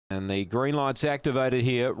And the green light's activated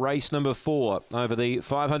here. Race number 4 over the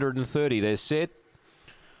 530. They're set.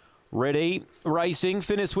 Ready, racing,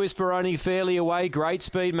 Finish Whisper only fairly away, great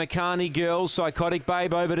speed, McCartney Girl, Psychotic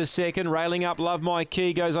Babe over to second, railing up, Love My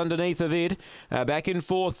Key goes underneath of it, back in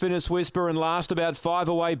fourth, Finish Whisper, and last about 5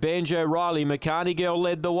 away, Banjo Riley, McCartney Girl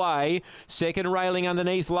led the way, second railing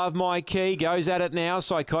underneath, Love My Key, goes at it now,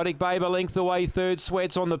 Psychotic Babe a length away, third,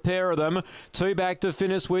 Sweats on the pair of them, 2 back to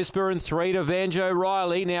Finish Whisper and 3 to Banjo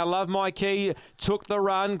Riley, now Love My Key took the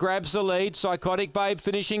run, grabs the lead, Psychotic Babe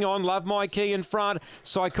finishing on, Love My Key in front,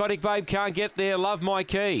 Psychotic Babe can't get there. Love My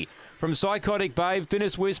Key. From Psychotic Babe,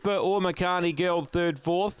 Finish Whisper or McCartney Girl, third,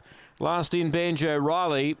 fourth. Last in Banjo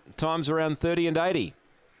Riley. Times around 30 and 80.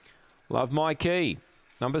 Love My Key.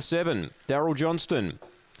 Number 7, Daryl Johnston.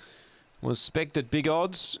 Was specced at big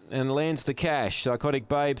odds and lands the cash. Psychotic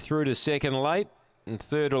Babe through to second late. And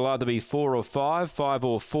third will either be 4 or 5, 5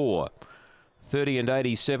 or 4. 30 and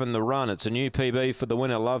 87 the run. It's a new PB for the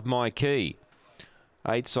winner, Love My Key.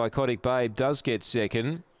 8, Psychotic Babe does get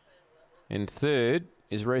second. And third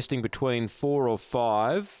is resting between 4 or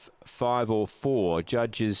 5, 5 or 4.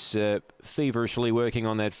 Judge is feverishly working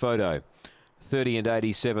on that photo. 30 and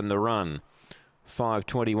 87 the run.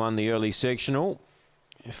 5:21 the early sectional.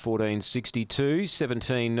 14:62,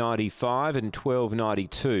 17:95 and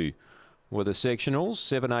 12:92 were the sectionals.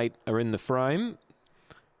 7, 8 are in the frame.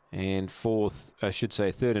 And fourth, I should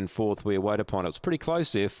say third and fourth we await upon. It was pretty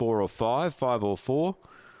close there, 4 or 5, 5 or 4.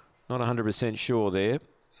 Not 100% sure there.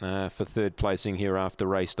 For third placing here after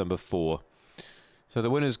race number 4. So the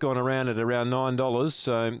winner's gone around at around $9,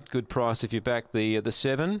 so good price if you back the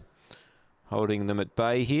 7. Holding them at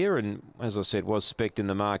bay here, and as I said, was specced in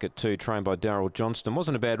the market too, trained by Daryl Johnston.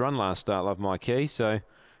 Wasn't a bad run last start, Love My Key, so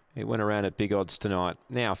it went around at big odds tonight.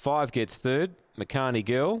 Now 5 gets third, McCartney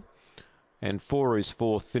Girl, and 4 is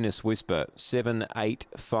fourth, Finish Whisper. 7, 8,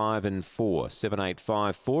 5 and 4. 7, 8,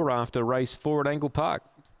 5, 4 after race 4 at Angle Park.